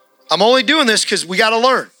 I'm only doing this because we got to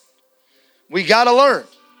learn. We got to learn.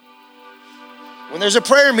 When there's a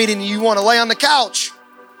prayer meeting and you want to lay on the couch,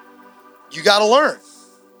 you got to learn.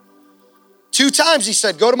 2 times he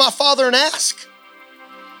said, go to my Father and ask.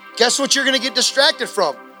 Guess what you're going to get distracted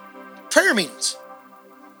from? Prayer meetings.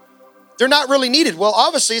 They're not really needed. Well,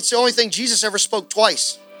 obviously, it's the only thing Jesus ever spoke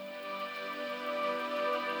twice.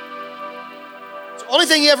 The only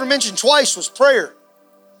thing he ever mentioned twice was prayer.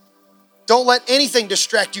 Don't let anything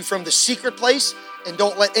distract you from the secret place, and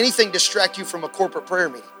don't let anything distract you from a corporate prayer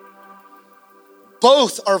meeting.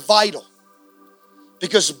 Both are vital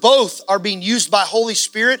because both are being used by Holy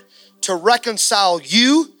Spirit to reconcile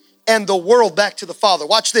you and the world back to the Father.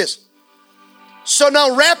 Watch this. So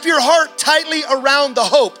now wrap your heart tightly around the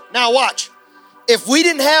hope. Now watch. If we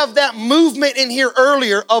didn't have that movement in here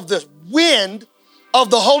earlier of the wind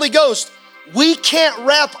of the Holy Ghost, we can't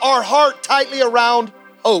wrap our heart tightly around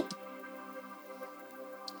hope.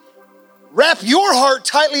 Wrap your heart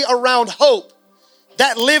tightly around hope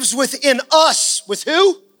that lives within us. With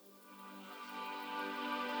who?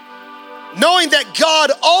 Knowing that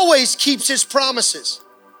God always keeps his promises.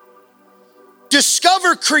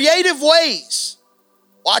 Discover creative ways.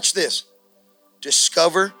 Watch this.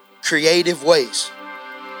 Discover creative ways.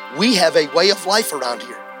 We have a way of life around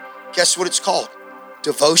here. Guess what it's called?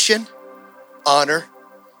 Devotion, honor,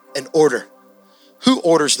 and order. Who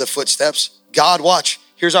orders the footsteps? God. Watch.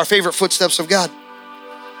 Here's our favorite footsteps of God.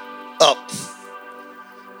 Up.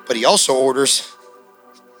 But he also orders,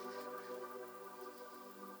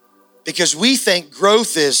 because we think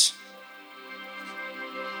growth is,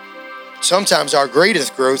 sometimes our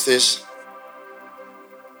greatest growth is,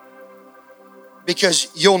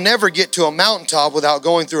 because you'll never get to a mountaintop without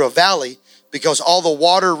going through a valley, because all the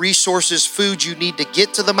water, resources, food you need to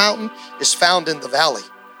get to the mountain is found in the valley.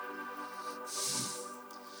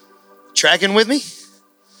 Tracking with me?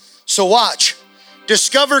 So watch.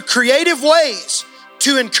 Discover creative ways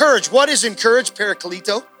to encourage. What is encourage?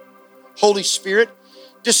 Paraklito, Holy Spirit.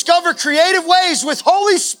 Discover creative ways with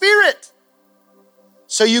Holy Spirit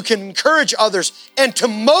so you can encourage others and to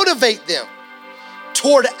motivate them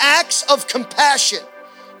toward acts of compassion,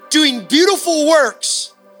 doing beautiful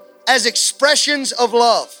works as expressions of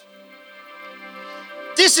love.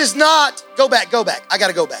 This is not, go back. I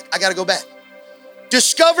gotta go back.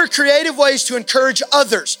 Discover creative ways to encourage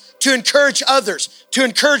others. Watch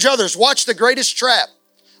the greatest trap.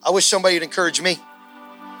 I wish somebody would encourage me.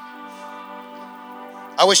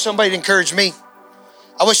 I wish somebody would encourage me.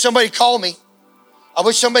 I wish somebody would call me. I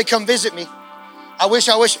wish somebody would come visit me. I wish.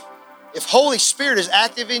 If Holy Spirit is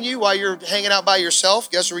active in you while you're hanging out by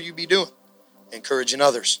yourself, guess what you'd be doing? Encouraging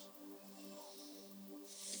others.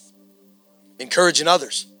 Encouraging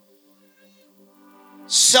others.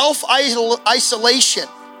 Self-isolation.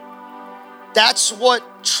 That's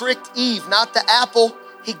what tricked Eve, not the apple.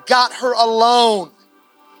 He got her alone.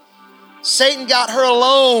 Satan got her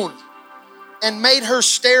alone and made her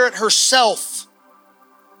stare at herself.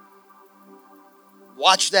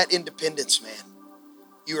 Watch that independence, man.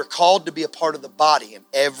 You are called to be a part of the body and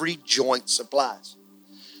every joint supplies.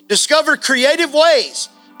 Discover creative ways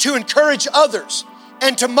to encourage others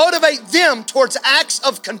and to motivate them towards acts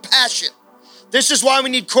of compassion. This is why we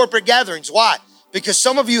need corporate gatherings. Why? Because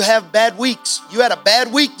some of you have bad weeks. You had a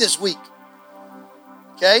bad week this week.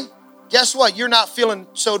 Okay? Guess what? You're not feeling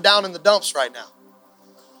so down in the dumps right now.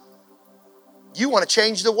 You want to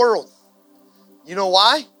change the world. You know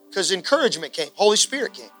why? Because encouragement came. Holy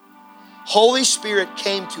Spirit came. Holy Spirit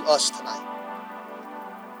came to us tonight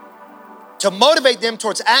to motivate them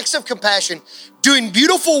towards acts of compassion, doing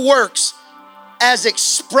beautiful works as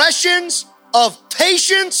expressions of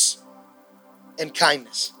patience and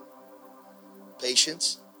kindness.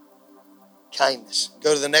 Patience, kindness.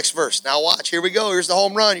 Go to the next verse. Now watch. Here we go. Here's the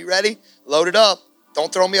home run. You ready? Load it up.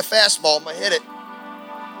 Don't throw me a fastball. I'm going to hit it.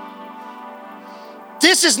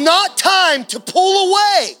 This is not time to pull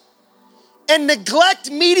away and neglect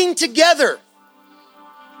meeting together,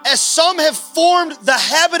 as some have formed the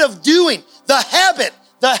habit of doing. The habit.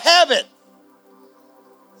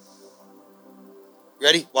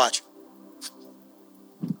 Ready? Watch.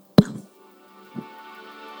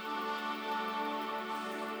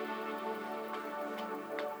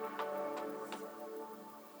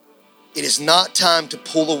 It is not time to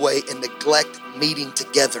pull away and neglect meeting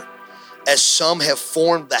together, as some have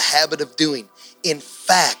formed the habit of doing. In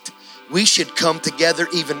fact, we should come together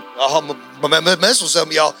even, I'm mess with some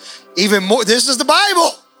of y'all, even more. This is the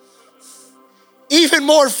Bible. Even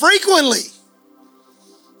more frequently.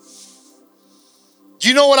 Do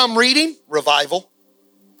you know what I'm reading? Revival.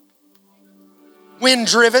 Wind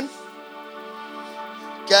driven.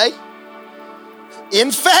 Okay? In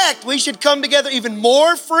fact, we should come together even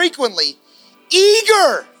more frequently,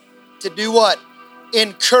 eager to do what?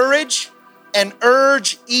 Encourage and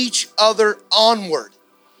urge each other onward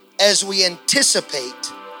as we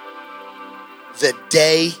anticipate the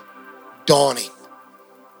day dawning.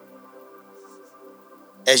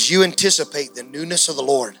 As you anticipate the newness of the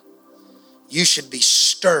Lord, you should be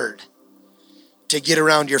stirred to get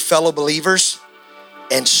around your fellow believers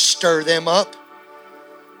and stir them up.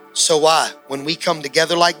 So why? When we come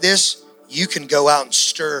together like this, you can go out and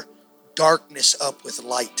stir darkness up with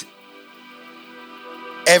light.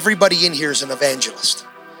 Everybody in here is an evangelist.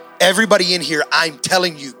 Everybody in here, I'm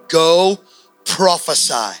telling you, go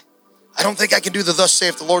prophesy. I don't think I can do the thus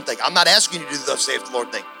saith the Lord thing. I'm not asking you to do the thus saith the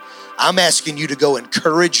Lord thing. I'm asking you to go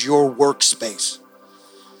encourage your workspace,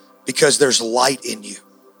 because there's light in you.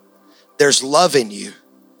 There's love in you.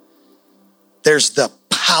 There's the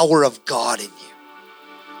power of God in you.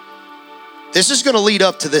 This is going to lead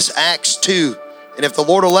up to this Acts 2. And if the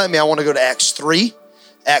Lord will let me, I want to go to Acts 3,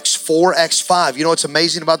 Acts 4, Acts 5. You know what's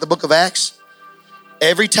amazing about the book of Acts?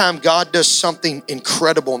 Every time God does something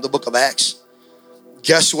incredible in the book of Acts,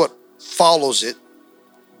 guess what follows it,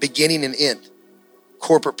 beginning and end?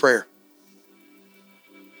 Corporate prayer.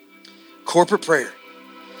 Corporate prayer.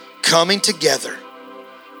 Coming together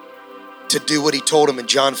to do what he told him in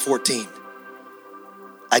John 14.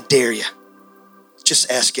 I dare you.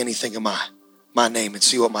 Just ask anything in my name and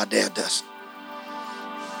see what my dad does.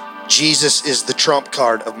 Jesus is the trump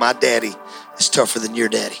card of my daddy. It's tougher than your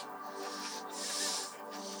daddy.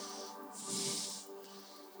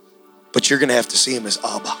 But you're going to have to see him as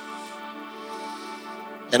Abba.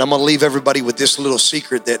 And I'm going to leave everybody with this little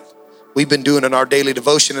secret that we've been doing in our daily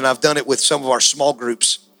devotion, and I've done it with some of our small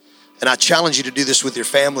groups. And I challenge you to do this with your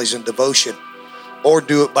families in devotion, or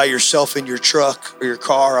do it by yourself in your truck or your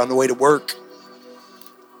car on the way to work.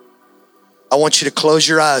 I want you to close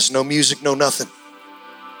your eyes, no music, no nothing.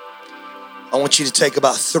 I want you to take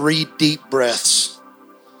about 3 deep breaths,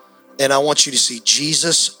 and I want you to see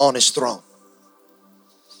Jesus on his throne.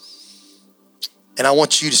 And I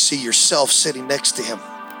want you to see yourself sitting next to him.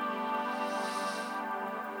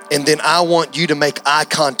 And then I want you to make eye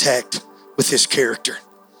contact with his character.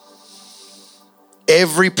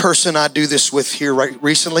 Every person I do this with here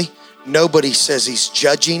recently, nobody says he's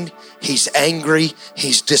judging, he's angry,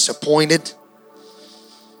 he's disappointed.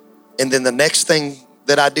 And then the next thing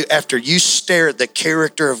that I do after you stare at the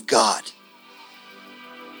character of God,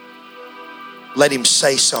 let him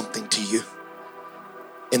say something to you.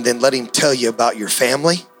 And then let him tell you about your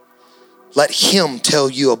family. Let him tell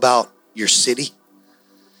you about your city.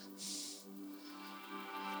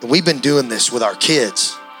 And we've been doing this with our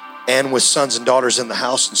kids and with sons and daughters in the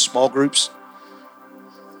house in small groups.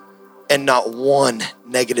 And not one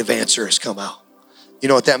negative answer has come out. You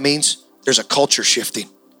know what that means? There's a culture shifting.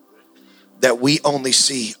 That we only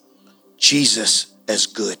see Jesus as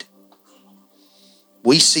good.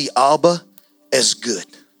 We see Abba as good.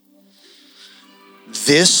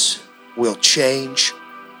 This will change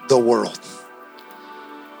the world.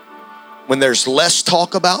 When there's less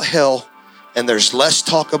talk about hell and there's less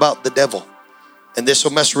talk about the devil, and this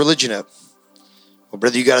will mess religion up. Well,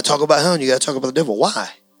 brother, you got to talk about hell and you got to talk about the devil. Why?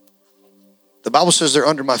 The Bible says they're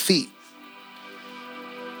under my feet.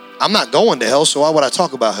 I'm not going to hell, so why would I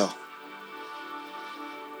talk about hell?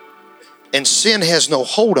 And sin has no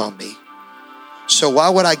hold on me. So why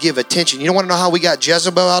would I give attention? You don't want to know how we got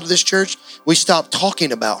Jezebel out of this church? We stopped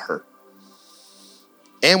talking about her.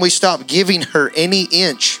 And we stopped giving her any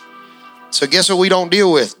inch. So guess what we don't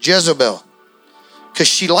deal with? Jezebel. Because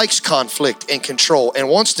she likes conflict and control and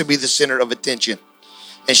wants to be the center of attention.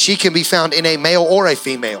 And she can be found in a male or a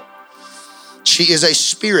female. She is a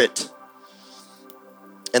spirit.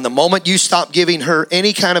 And the moment you stop giving her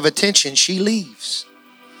any kind of attention, she leaves.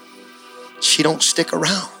 She don't stick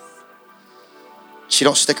around. She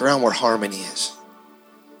don't stick around where harmony is.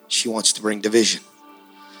 She wants to bring division.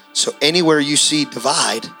 So anywhere you see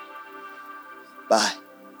divide, bye.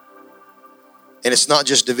 And it's not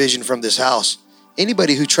just division from this house.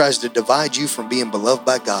 Anybody who tries to divide you from being beloved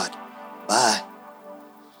by God, bye.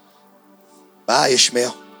 Bye,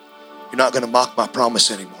 Ishmael. You're not going to mock my promise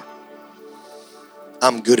anymore.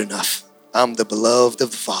 I'm good enough. I'm the beloved of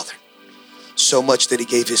the Father. so much that he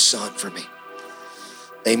gave his son for me.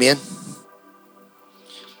 Amen.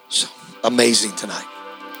 So amazing tonight.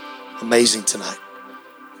 Amazing tonight.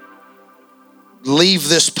 Leave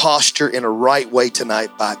this posture in a right way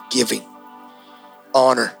tonight by giving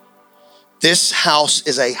honor. This house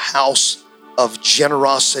is a house of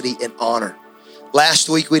generosity and honor. Last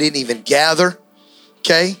week we didn't even gather,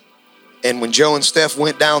 okay? And when Joe and Steph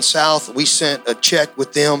went down south, we sent a check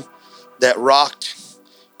with them that rocked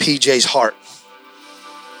PJ's heart.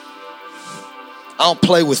 I don't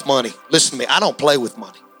play with money. Listen to me, I don't play with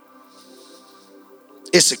money.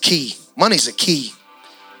 It's a key. Money's a key.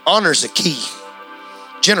 Honor's a key.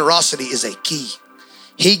 Generosity is a key.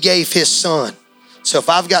 He gave his son. So if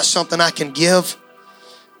I've got something I can give,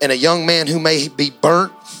 and a young man who may be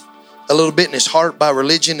burnt a little bit in his heart by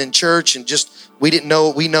religion and church and just we didn't know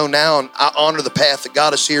what we know now, and I honor the path that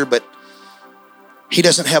got us here, but he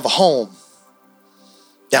doesn't have a home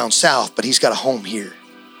down south, but he's got a home here.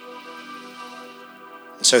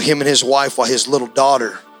 And so him and his wife, while his little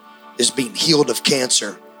daughter is being healed of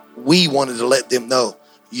cancer, we wanted to let them know,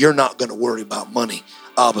 you're not going to worry about money.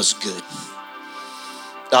 Abba's good.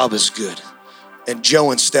 Abba's good. And Joe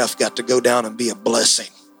and Steph got to go down and be a blessing.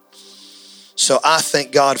 So I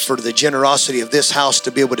thank God for the generosity of this house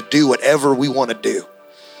to be able to do whatever we want to do.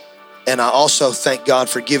 And I also thank God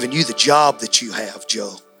for giving you the job that you have,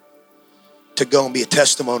 Joe, to go and be a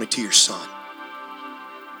testimony to your son.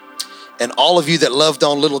 And all of you that loved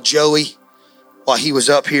on little Joey while he was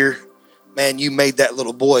up here, man, you made that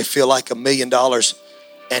little boy feel like $1 million.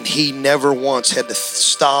 And he never once had to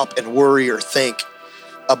stop and worry or think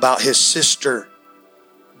about his sister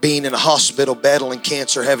being in a hospital, battling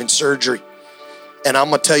cancer, having surgery. And I'm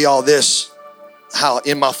going to tell you all this, how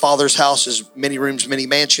in my Father's house is many rooms, many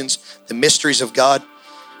mansions, the mysteries of God.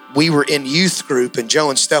 We were in youth group and Joe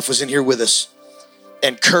and Steph was in here with us.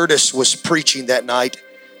 And Curtis was preaching that night.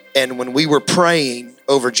 And when we were praying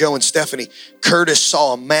over Joe and Stephanie, Curtis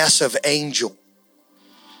saw a massive angel.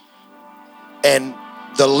 And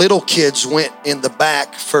the little kids went in the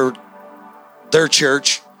back for their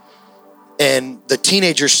church and the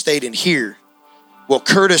teenagers stayed in here. Well,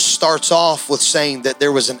 Curtis starts off with saying that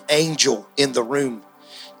there was an angel in the room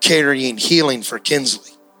carrying healing for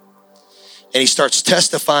Kinsley. And he starts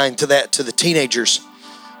testifying to that to the teenagers.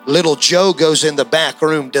 Little Joe goes in the back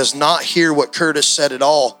room, does not hear what Curtis said at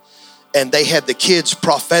all. And they had the kids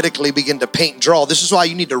prophetically begin to paint and draw. This is why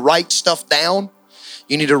you need to write stuff down.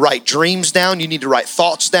 You need to write dreams down. You need to write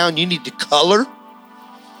thoughts down. You need to color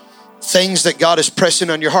things that God is pressing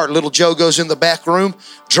on your heart. Little Joe goes in the back room,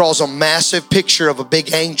 draws a massive picture of a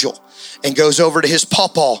big angel and goes over to his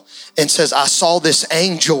pawpaw and says, I saw this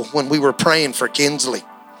angel when we were praying for Kinsley.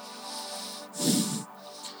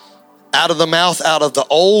 Out of the mouth, out of the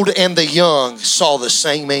old and the young saw the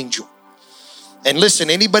same angel. And listen,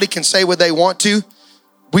 anybody can say what they want to.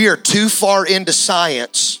 We are too far into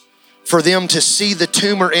science for them to see the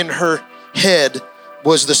tumor in her head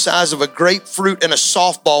was the size of a grapefruit and a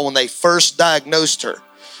softball when they first diagnosed her.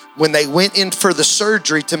 When they went in for the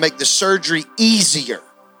surgery to make the surgery easier,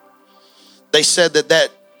 they said that that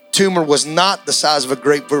tumor was not the size of a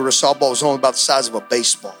grapefruit or a softball. It was only about the size of a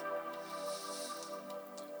baseball.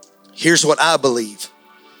 Here's what I believe.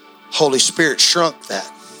 Holy Spirit shrunk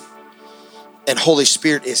that. And Holy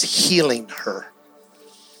Spirit is healing her.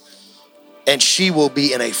 And she will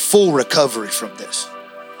be in a full recovery from this.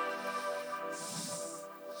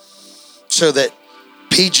 So that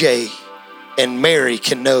PJ and Mary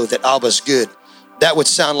can know that Abba's good. That would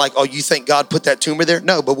sound like, oh, you think God put that tumor there?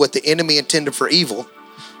 No, but what the enemy intended for evil,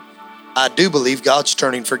 I do believe God's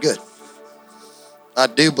turning for good. I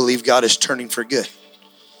do believe God is turning for good.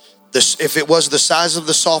 If it was the size of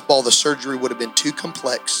the softball, the surgery would have been too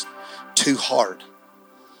complex, too hard.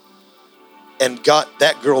 And God,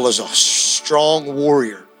 that girl is a strong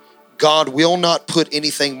warrior. God will not put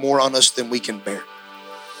anything more on us than we can bear.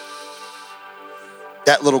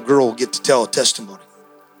 That little girl will get to tell a testimony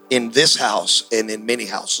in this house and in many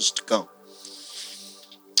houses to come.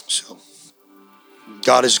 So,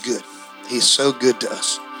 God is good. He's so good to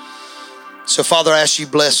us. So, Father, I ask you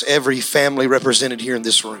bless every family represented here in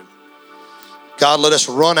this room. God, let us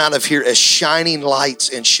run out of here as shining lights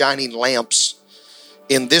and shining lamps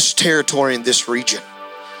in this territory, in this region.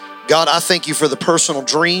 God, I thank you for the personal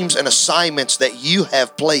dreams and assignments that you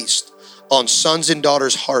have placed on sons and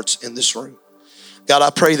daughters' hearts in this room. God, I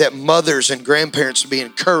pray that mothers and grandparents will be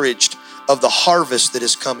encouraged of the harvest that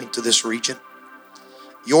is coming to this region.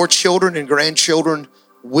 Your children and grandchildren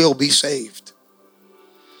will be saved.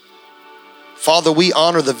 Father, we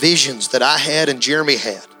honor the visions that I had and Jeremy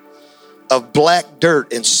had of black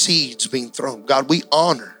dirt and seeds being thrown. God, we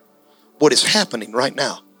honor what is happening right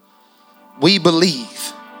now. We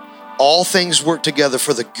believe all things work together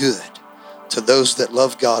for the good to those that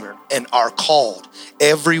love God and are called.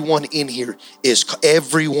 Everyone in here is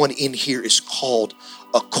called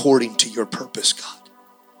according to your purpose, God.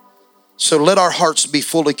 So let our hearts be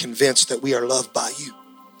fully convinced that we are loved by you.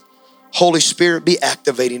 Holy Spirit, be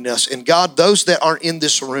activating us. And God, those that aren't in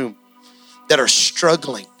this room, that are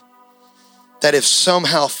struggling, that have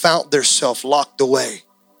somehow found themselves locked away,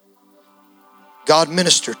 God,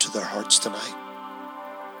 minister to their hearts tonight.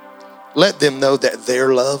 Let them know that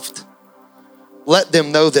they're loved. Let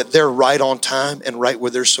them know that they're right on time and right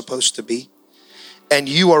where they're supposed to be. And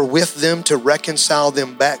you are with them to reconcile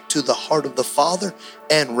them back to the heart of the Father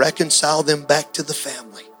and reconcile them back to the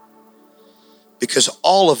family. Because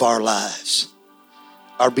all of our lives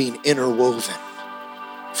are being interwoven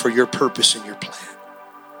for your purpose and your plan.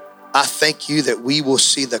 I thank you that we will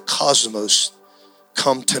see the cosmos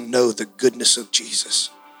come to know the goodness of Jesus.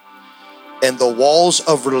 And the walls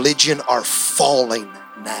of religion are falling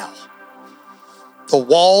now. The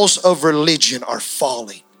walls of religion are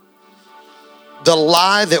falling. The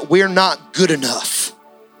lie that we're not good enough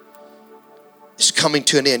is coming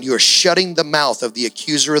to an end. You are shutting the mouth of the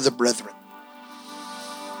accuser of the brethren.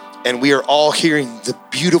 And we are all hearing the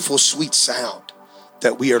beautiful, sweet sound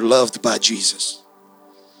that we are loved by Jesus.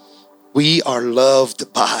 We are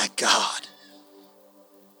loved by God.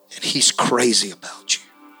 And he's crazy about you.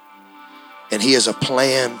 And he has a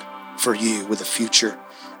plan for you with a future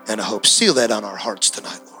and a hope. Seal that on our hearts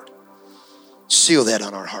tonight, Lord. Seal that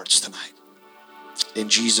on our hearts tonight. In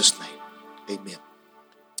Jesus' name, amen.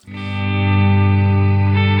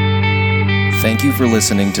 Thank you for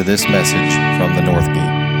listening to this message from the North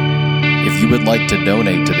Gate. If you would like to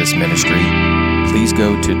donate to this ministry, please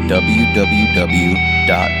go to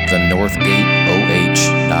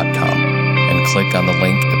www.thenorthgateoh.com and click on the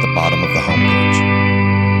link at the bottom of the homepage.